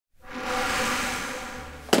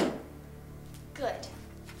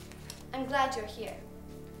glad you're here.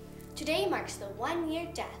 Today marks the one-year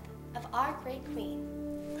death of our great queen,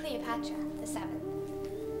 Cleopatra VII.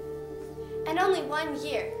 And only 1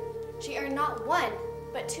 year, she earned not one,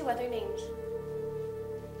 but two other names.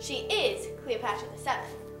 She is Cleopatra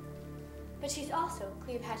VII, but she's also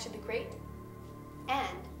Cleopatra the Great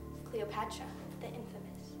and Cleopatra the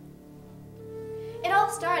Infamous. It all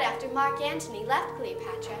started after Mark Antony left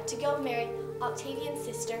Cleopatra to go marry Octavian's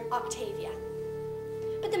sister, Octavia.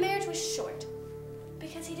 But the marriage was short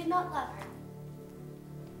because he did not love her.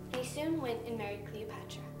 And he soon went and married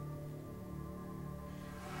Cleopatra.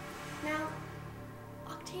 Now,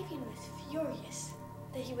 Octavian was furious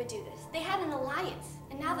that he would do this. They had an alliance,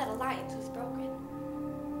 and now that alliance was broken.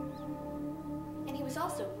 And he was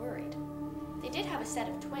also worried. They did have a set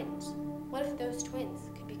of twins. What if those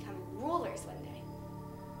twins could become rulers one day?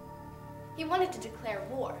 He wanted to declare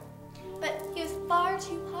war, but he was far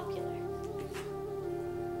too popular.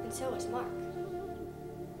 And so was Mark.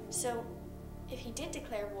 So, if he did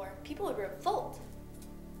declare war, people would revolt.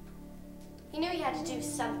 He knew he had to do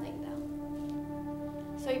something,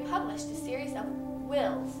 though. So he published a series of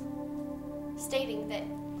wills stating that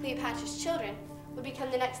Cleopatra's children would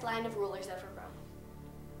become the next line of rulers over Rome.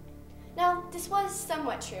 Now, this was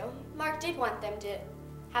somewhat true. Mark did want them to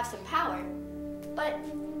have some power, but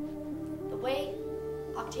the way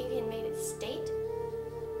Octavian made it state,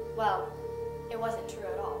 well, it wasn't true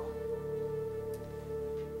at all.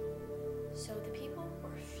 So the people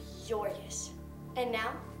were furious. And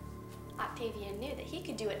now, Octavian knew that he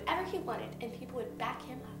could do whatever he wanted and people would back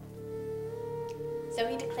him up. So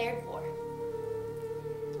he declared war.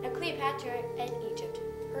 Now Cleopatra and Egypt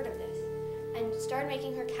heard of this and started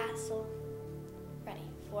making her castle ready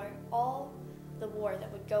for all the war that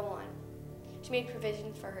would go on. She made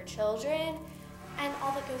provisions for her children and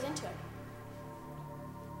all that goes into it.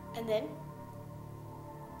 And then,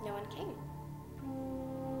 no one came.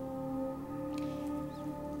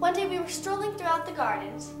 One day we were strolling throughout the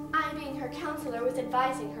gardens. I, being her counselor, was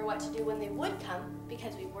advising her what to do when they would come,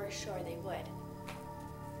 because we were sure they would.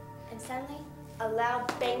 And suddenly, a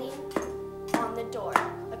loud banging on the door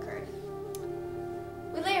occurred.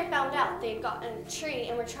 We later found out they had gotten in a tree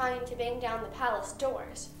and were trying to bang down the palace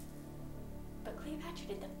doors. But Cleopatra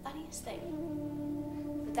did the funniest thing.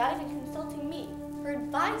 Without even consulting me, her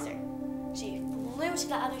advisor, she flew to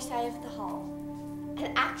the other side of the hall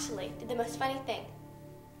and actually did the most funny thing.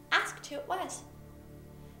 Asked who it was.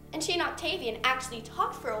 And she and Octavian actually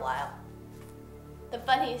talked for a while. The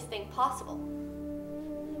funniest thing possible.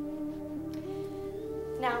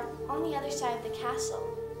 Now, on the other side of the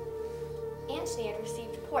castle, Antony had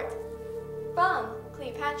received reports from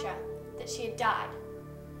Cleopatra that she had died.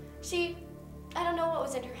 I don't know what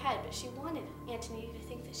was in her head, but she wanted Antony to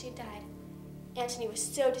think that she had died. Antony was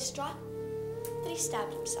so distraught that he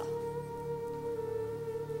stabbed himself.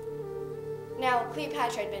 Now,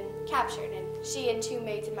 Cleopatra had been captured, and she and two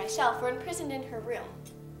maids and myself were imprisoned in her room.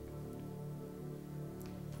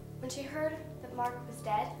 When she heard that Mark was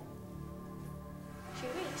dead, she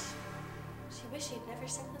wished she had never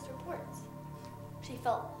sent those reports. She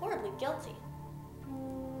felt horribly guilty.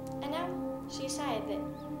 And now she decided that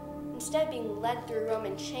instead of being led through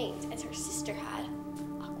Roman chains as her sister had,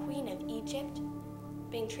 a queen of Egypt,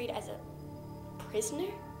 being treated as a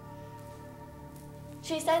prisoner,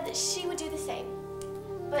 she decided that she would do the same,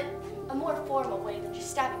 but a more formal way than just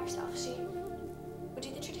stabbing herself. She would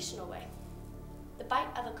do the traditional way, the bite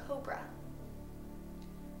of a cobra.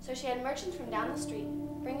 So she had merchants from down the street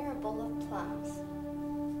bring her a bowl of plums.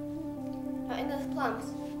 Now in those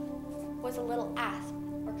plums was a little asp,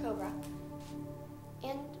 or cobra,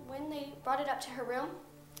 and when they brought it up to her room,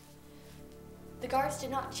 the guards did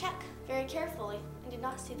not check very carefully and did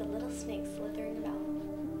not see the little snake slithering about.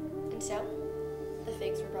 And so, the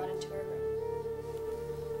figs were brought into her room.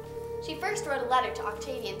 She first wrote a letter to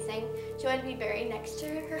Octavian saying she wanted to be buried next to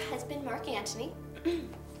her husband, Mark Antony, and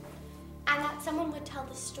that someone would tell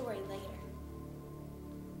the story later.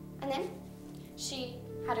 And then she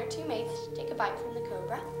had her two maids take a bite from the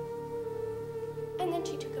cobra, and then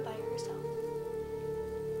she took a bite herself.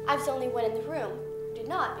 I was the only one in the room who did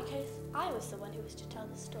not, because I was the one who was to tell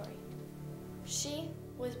the story. She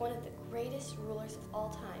was one of the greatest rulers of all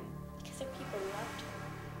time, because her people loved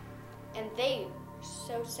her. And they were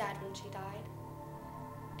so sad when she died.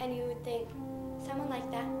 And you would think, someone like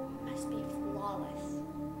that must be flawless.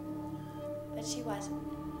 But she wasn't.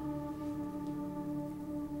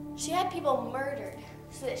 She had people murdered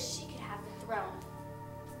so that she could have the throne.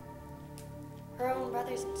 Her own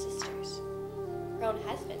brothers and sisters, her own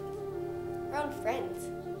husband, her own friends.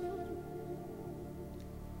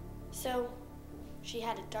 So she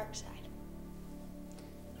had a dark side.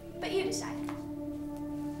 But you decide.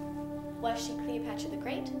 Was she Cleopatra the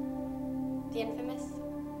Great, the infamous,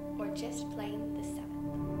 or just plain the savage?